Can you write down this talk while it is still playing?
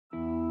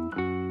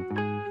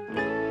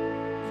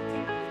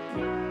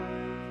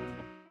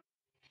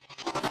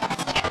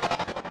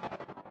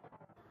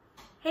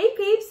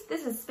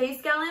this is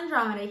Space Gal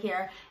Andromeda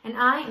here, and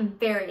I am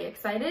very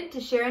excited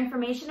to share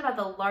information about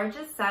the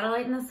largest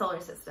satellite in the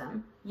solar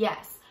system.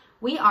 Yes,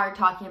 we are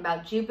talking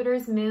about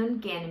Jupiter's moon,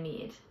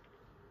 Ganymede.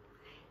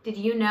 Did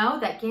you know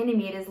that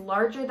Ganymede is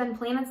larger than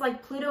planets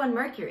like Pluto and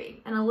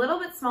Mercury, and a little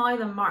bit smaller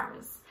than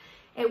Mars?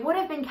 It would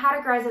have been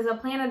categorized as a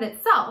planet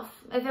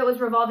itself if it was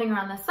revolving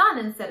around the sun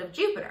instead of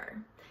Jupiter.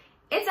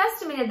 It's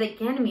estimated that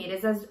Ganymede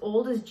is as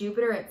old as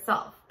Jupiter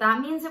itself.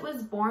 That means it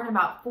was born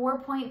about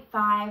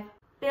 4.5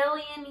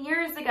 billion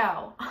years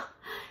ago.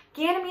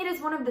 Ganymede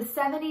is one of the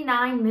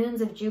 79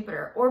 moons of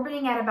Jupiter,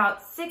 orbiting at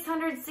about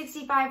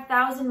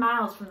 665,000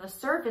 miles from the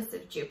surface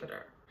of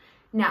Jupiter.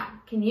 Now,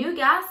 can you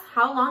guess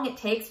how long it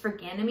takes for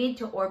Ganymede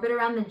to orbit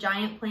around the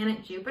giant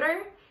planet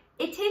Jupiter?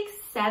 It takes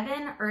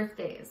 7 Earth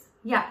days.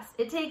 Yes,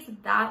 it takes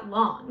that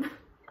long.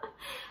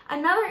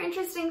 Another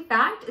interesting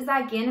fact is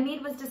that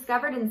Ganymede was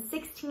discovered in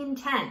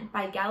 1610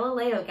 by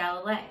Galileo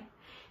Galilei.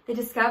 The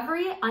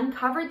discovery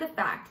uncovered the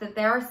fact that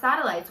there are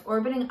satellites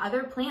orbiting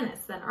other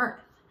planets than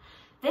Earth.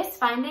 This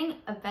finding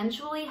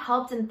eventually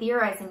helped in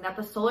theorizing that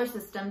the solar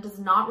system does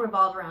not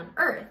revolve around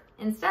Earth.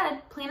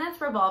 Instead, planets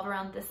revolve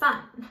around the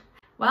sun.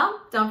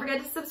 Well, don't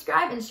forget to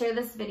subscribe and share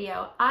this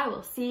video. I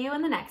will see you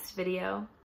in the next video.